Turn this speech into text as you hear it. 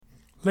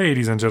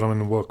Ladies and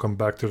gentlemen, welcome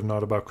back to the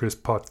Not About Chris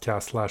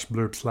podcast slash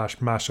blurb slash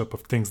mashup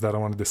of things that I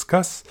want to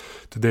discuss.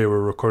 Today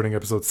we're recording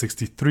episode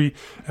 63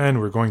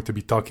 and we're going to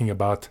be talking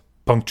about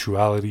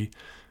punctuality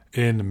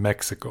in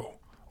Mexico,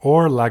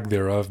 or lack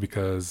thereof,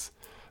 because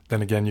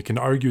then again you can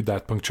argue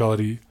that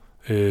punctuality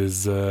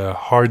is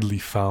hardly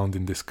found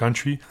in this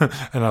country,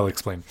 and I'll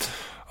explain.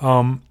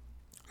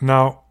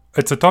 Now,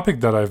 it's a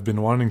topic that I've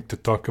been wanting to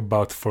talk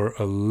about for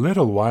a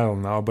little while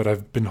now, but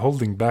I've been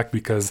holding back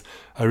because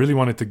I really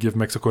wanted to give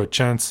Mexico a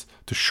chance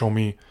to show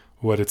me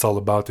what it's all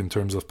about in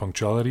terms of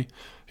punctuality.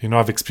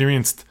 I've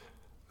experienced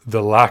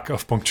the lack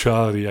of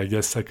punctuality, I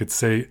guess I could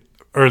say,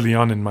 early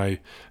on in my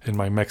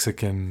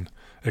Mexican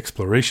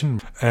exploration,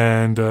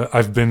 and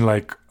I've been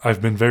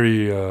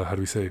very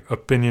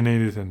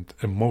opinionated and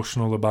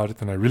emotional about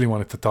it, and I really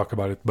wanted to talk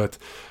about it, but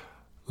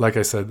like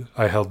I said,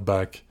 I held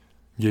back,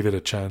 gave it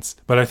a chance.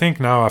 But I think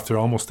now, after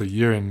almost a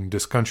year in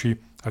this country,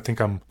 I think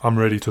I'm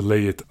ready to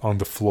lay it on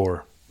the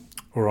floor,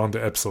 or on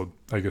the episode,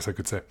 I guess I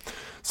could say.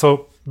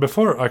 So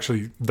before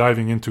actually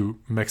diving into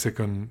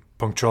Mexican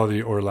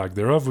punctuality or lack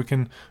thereof, we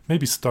can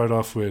maybe start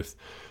off with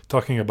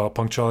talking about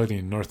punctuality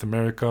in North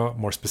America,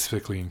 more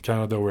specifically in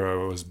Canada, where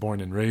I was born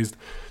and raised,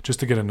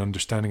 just to get an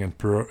understanding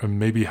and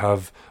maybe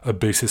have a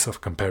basis of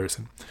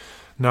comparison.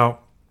 Now,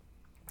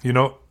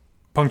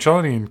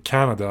 punctuality in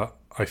Canada,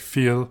 I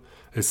feel,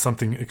 is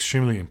something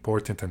extremely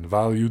important and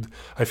valued.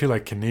 I feel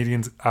like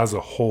Canadians as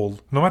a whole,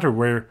 no matter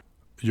where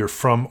you're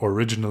from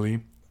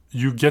originally,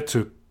 you get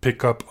to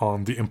pick up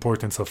on the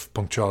importance of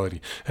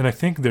punctuality. And I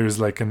think there's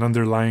like an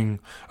underlying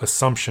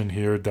assumption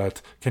here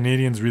that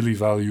Canadians really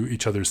value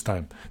each other's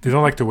time. They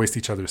don't like to waste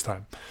each other's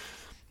time.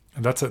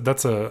 And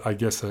that's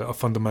a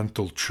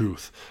fundamental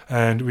truth.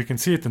 And we can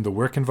see it in the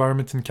work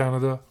environment in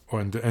Canada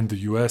or in the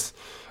US.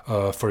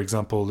 For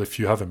example, if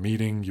you have a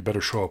meeting, you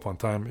better show up on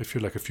time. If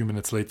you're like a few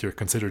minutes late, you're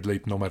considered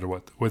late no matter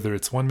what. Whether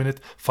it's 1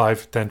 minute,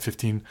 5, 10,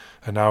 15,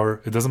 an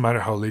hour, it doesn't matter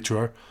how late you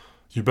are.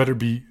 You better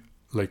be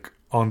like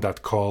on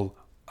that call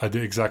at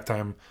the exact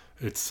time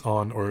it's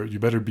on, or you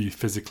better be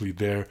physically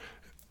there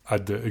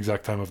at the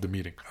exact time of the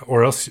meeting,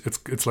 or else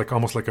it's like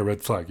almost like a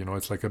red flag.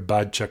 It's like a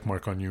bad check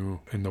mark on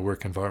you in the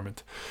work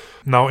environment.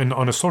 Now,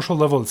 on a social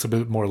level, it's a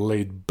bit more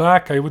laid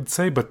back, I would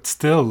say, but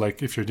still,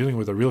 like if you're dealing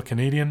with a real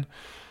Canadian,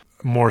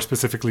 more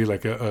specifically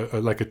like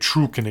a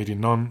true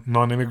Canadian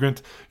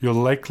non-immigrant, you'll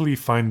likely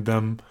find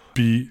them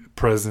be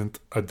present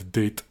at the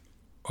date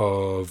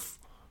of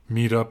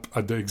meetup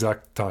at the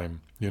exact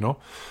time.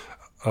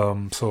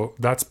 So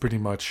that's pretty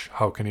much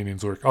how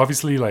Canadians work.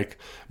 Obviously, like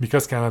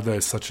because Canada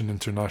is such an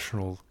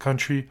international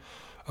country,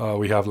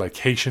 we have like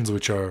Haitians,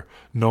 which are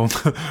known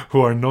who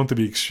are known to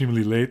be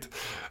extremely late,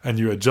 and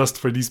you adjust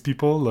for these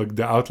people, like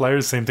the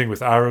outliers. Same thing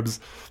with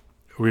Arabs.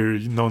 We're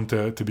known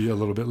to be a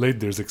little bit late.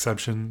 There's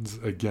exceptions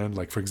again,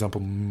 like for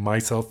example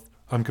myself,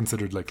 I'm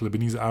considered like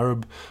Lebanese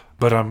Arab,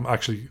 but I'm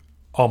actually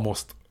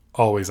almost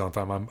always on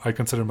time. I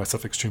consider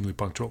myself extremely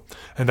punctual,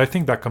 and I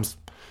think that comes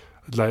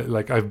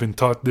like I've been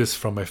taught this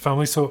from my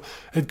family, so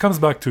it comes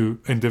back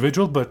to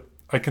individual, but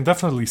I can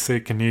definitely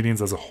say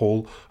Canadians as a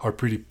whole are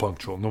pretty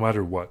punctual no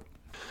matter what.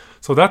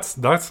 So that's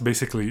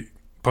basically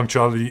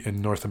punctuality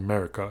in North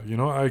America.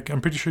 I'm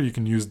pretty sure you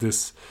can use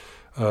this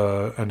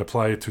and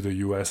apply it to the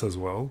US as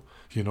well.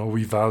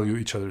 We value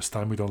each other's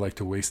time. We don't like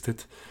to waste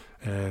it,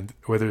 and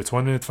whether it's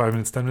 1 minute, 5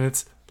 minutes, 10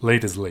 minutes,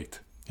 late is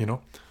late.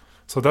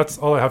 So that's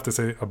all I have to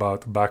say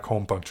about back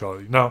home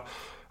punctuality. Now,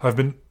 I've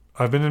been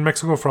in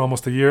Mexico for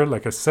almost a year,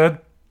 like I said,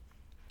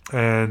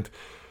 and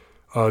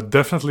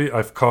definitely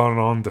I've caught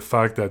on the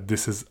fact that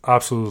this is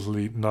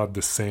absolutely not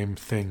the same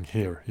thing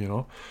here,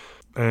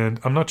 and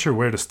I'm not sure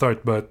where to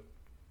start, but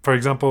for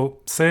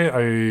example, say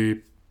I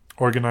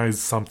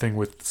organize something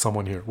with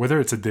someone here, whether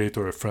it's a date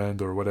or a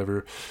friend or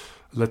whatever.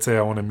 Let's say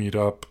I want to meet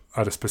up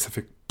at a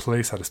specific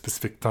place at a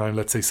specific time,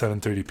 let's say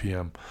 7:30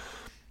 p.m.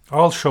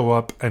 I'll show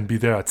up and be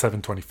there at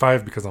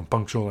 7:25 because I'm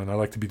punctual and I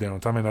like to be there on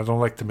time and I don't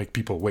like to make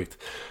people wait.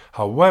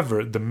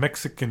 However, the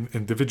Mexican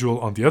individual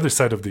on the other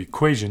side of the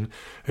equation,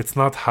 it's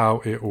not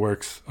how it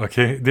works,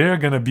 okay? They're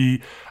going to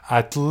be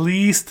at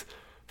least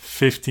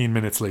 15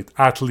 minutes late,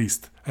 at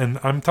least. And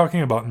I'm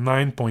talking about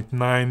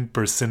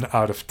 9.9%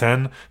 out of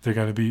 10, they're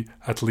going to be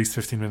at least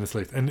 15 minutes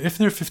late. And if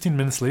they're 15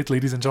 minutes late,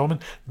 ladies and gentlemen,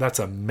 that's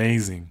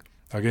amazing.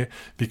 Okay,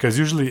 because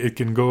usually it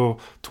can go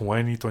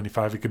 20,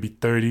 25, it could be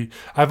 30.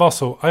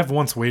 I've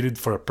once waited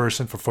for a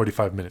person for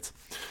 45 minutes.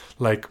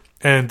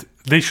 And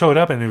they showed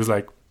up and it was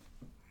like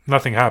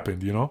nothing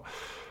happened,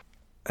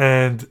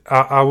 And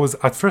I was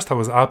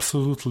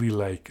absolutely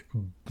like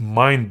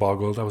mind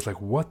boggled. I was like,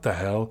 what the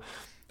hell?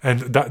 And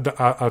that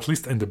at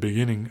least in the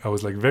beginning, I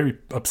was like very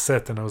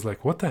upset and I was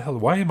like, what the hell?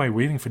 Why am I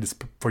waiting for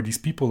these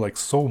people like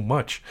so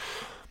much?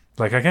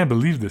 Like, I can't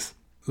believe this.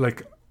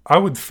 Like, I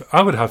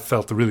would have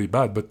felt really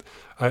bad, but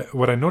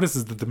what I noticed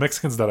is that the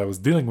Mexicans that I was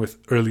dealing with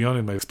early on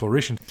in my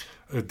exploration,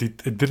 it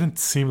didn't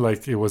seem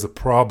like it was a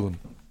problem.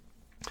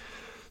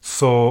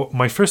 So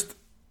my first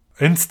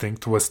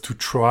instinct was to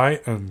try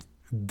and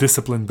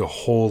discipline the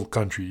whole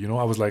country.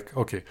 I was like,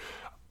 okay,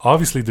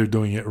 obviously they're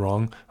doing it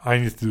wrong. I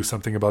need to do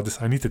something about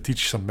this. I need to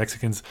teach some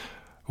Mexicans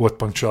what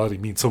punctuality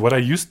means. So what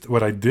I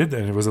did,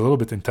 and it was a little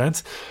bit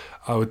intense,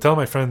 I would tell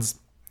my friends,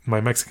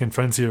 my Mexican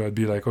friends here, I'd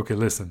be like, okay,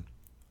 listen,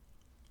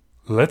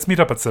 let's meet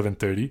up at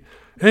 7:30.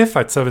 If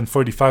at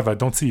 7:45 I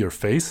don't see your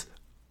face,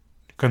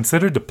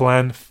 consider the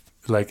plan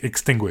like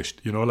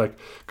extinguished, like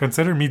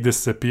consider me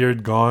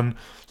disappeared, gone,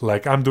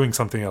 like I'm doing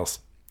something else.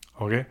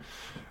 Okay?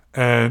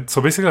 And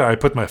so basically I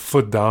put my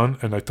foot down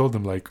and I told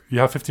them, like, you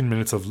have 15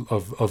 minutes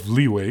of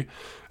leeway,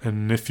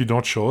 and if you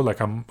don't show, like,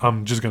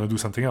 I'm just gonna do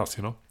something else,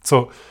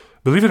 So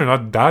believe it or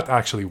not, that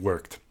actually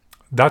worked.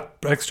 That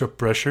extra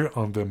pressure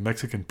on the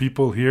Mexican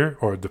people here,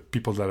 or the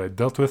people that I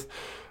dealt with,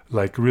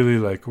 like really,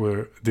 like,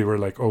 where they were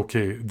like,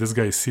 okay, this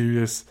guy is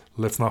serious,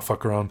 let's not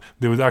fuck around.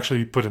 They would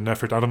actually put an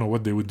effort. I don't know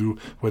what they would do,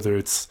 whether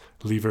it's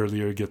leave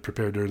earlier, get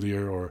prepared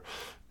earlier, or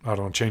I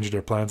don't know, change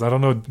their plans. I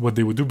don't know what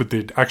they would do, but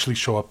they'd actually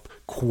show up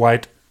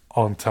quite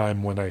on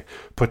time when I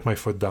put my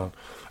foot down.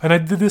 And I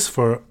did this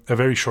for a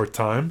very short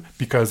time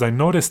because I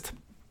noticed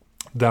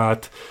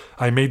that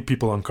I made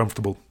people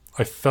uncomfortable.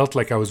 I felt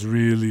like I was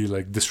really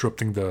like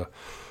disrupting the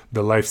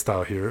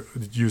lifestyle here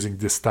using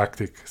this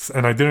tactic,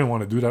 and I didn't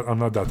want to do that. I'm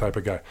not that type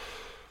of guy.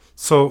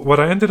 So what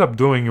I ended up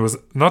doing was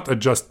not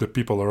adjust the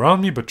people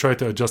around me, but try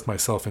to adjust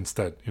myself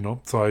instead,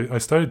 So I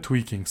started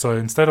tweaking. So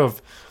instead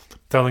of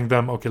telling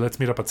them, okay, let's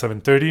meet up at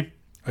 7:30,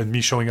 and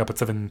me showing up at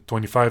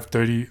 7:25,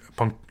 30,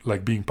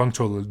 like being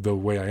punctual the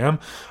way I am,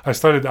 I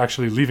started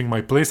actually leaving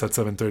my place at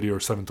 7:30 or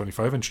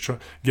 7:25 and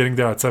getting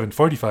there at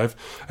 7:45,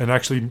 and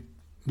actually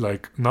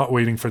like not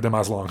waiting for them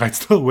as long. I'd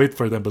still wait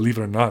for them, believe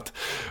it or not,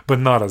 but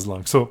not as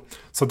long. So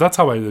that's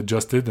how I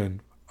adjusted,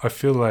 and I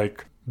feel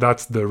like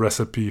that's the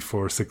recipe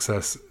for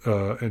success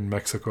in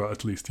Mexico,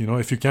 at least.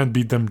 If you can't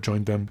beat them,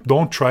 join them.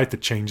 Don't try to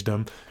change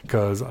them,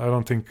 because I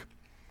don't think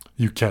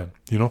you can.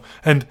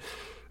 And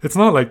it's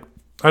not like,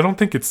 I don't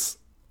think it's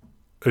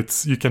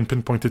you can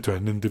pinpoint it to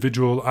an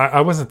individual.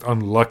 I wasn't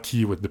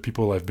unlucky with the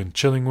people I've been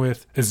chilling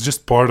with. It's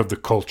just part of the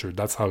culture.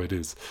 That's how it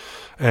is.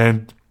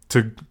 And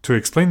to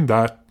explain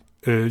that,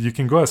 you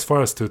can go as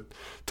far as to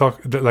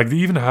talk, like they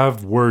even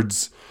have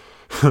words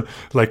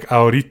like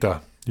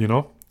ahorita,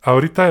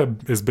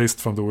 Ahorita is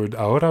based from the word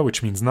ahora,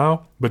 which means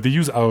now, but they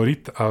use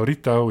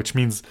ahorita, which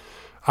means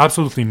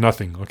absolutely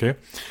nothing, okay?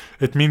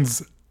 It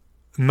means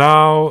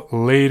now,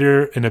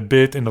 later, in a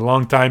bit, in a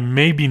long time,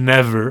 maybe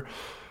never.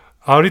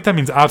 Ahorita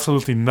means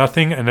absolutely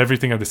nothing and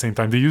everything at the same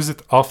time. They use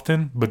it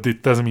often, but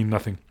it doesn't mean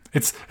nothing.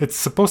 It's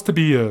supposed to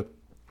be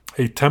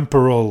a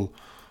temporal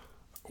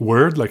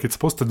word, like it's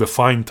supposed to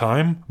define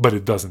time, but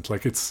it doesn't.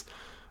 Like it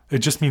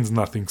just means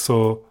nothing.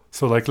 So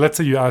like, let's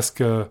say you ask,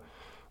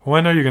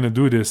 when are you gonna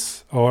do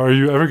this, or are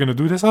you ever gonna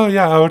do this? Oh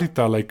yeah,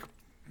 ahorita.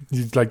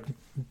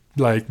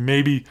 Like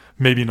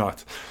maybe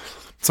not.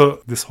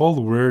 So this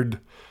whole word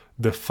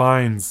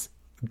defines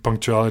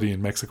punctuality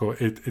in Mexico.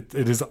 It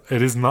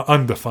is not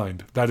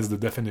undefined. That is the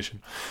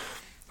definition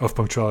of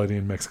punctuality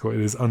in Mexico.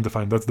 It is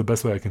undefined. That's the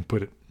best way I can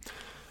put it.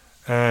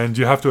 And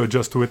you have to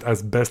adjust to it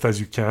as best as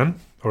you can,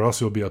 or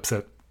else you'll be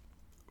upset.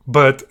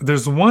 But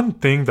there's one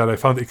thing that I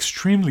found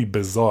extremely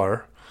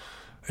bizarre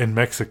in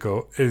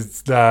Mexico,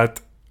 is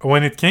that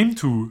when it came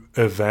to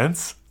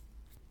events,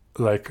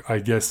 like, I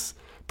guess,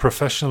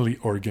 professionally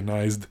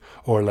organized,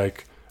 or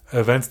like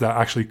events that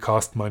actually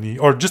cost money,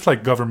 or just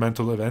like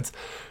governmental events,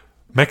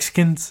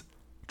 Mexicans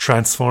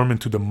transform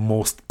into the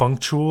most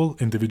punctual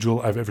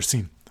individual I've ever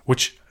seen,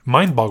 which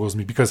mind boggles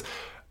me, because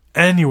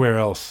anywhere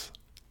else,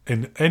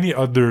 in any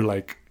other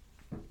like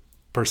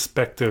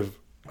perspective,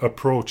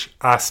 approach,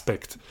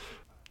 aspect,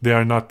 they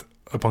are not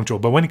punctual.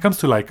 But when it comes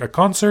to like a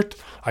concert,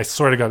 I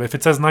swear to God, if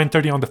it says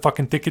 9:30 on the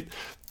fucking ticket,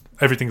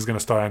 everything's gonna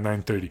start at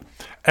 9:30.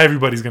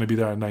 Everybody's gonna be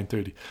there at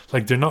 9:30.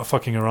 Like, they're not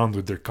fucking around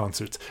with their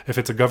concerts. If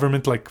it's a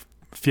government like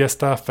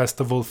fiesta,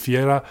 festival,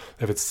 fiera,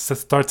 if it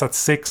starts at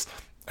 6,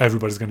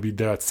 everybody's gonna be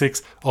there at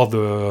 6. All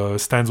the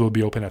stands will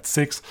be open at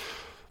 6.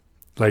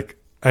 Like,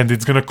 and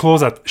it's gonna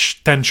close at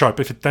 10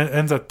 sharp. If it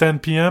ends at 10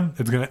 p.m.,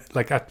 it's gonna,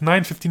 like, at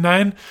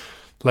 9:59,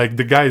 like,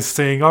 the guy is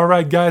saying, all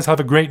right, guys, have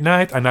a great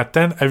night. And at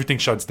 10, everything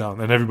shuts down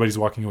and everybody's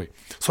walking away.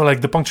 So, like,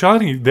 the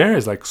punctuality there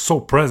is, like, so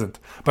present.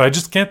 But I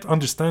just can't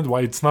understand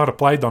why it's not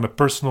applied on a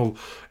personal,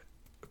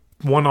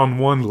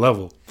 one-on-one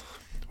level.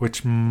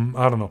 Which,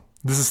 I don't know.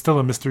 This is still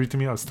a mystery to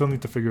me. I still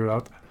need to figure it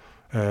out.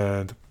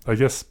 And I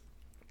guess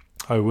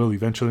I will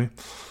eventually.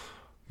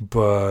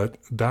 But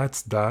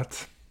that's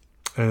that.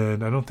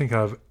 And I don't think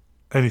I have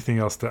anything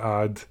else to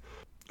add.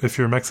 If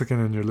you're Mexican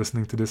and you're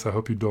listening to this, I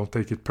hope you don't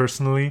take it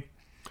personally.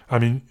 I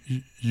mean,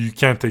 you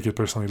can't take it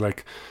personally.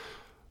 Like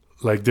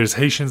there's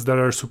Haitians that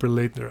are super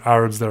late, there are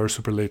Arabs that are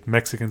super late,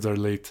 Mexicans are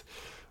late.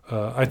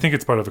 I think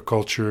it's part of a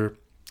culture.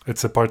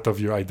 It's a part of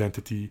your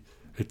identity.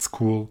 It's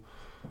cool.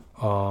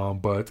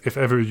 But if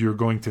ever you're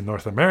going to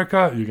North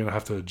America, you're going to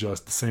have to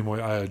adjust the same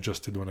way I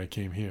adjusted when I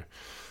came here.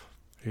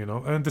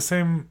 And the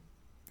same,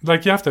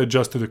 like, you have to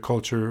adjust to the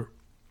culture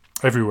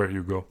everywhere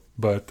you go.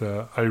 But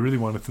I really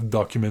wanted to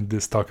document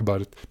this, talk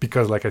about it,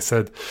 because, like I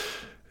said,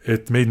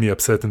 it made me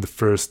upset in the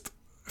first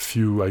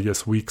few, I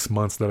guess, weeks,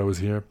 months that I was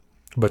here.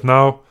 But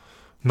now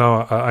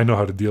I know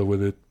how to deal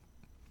with it.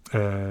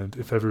 And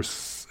if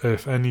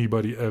if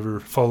anybody ever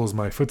follows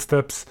my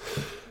footsteps,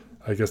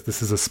 I guess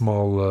this is a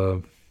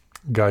small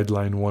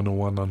guideline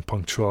 101 on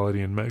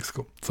punctuality in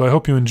Mexico. So I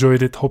hope you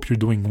enjoyed it. Hope you're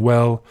doing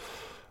well.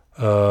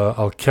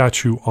 I'll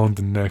catch you on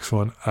the next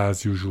one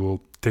as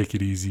usual. Take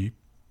it easy.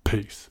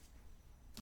 Peace.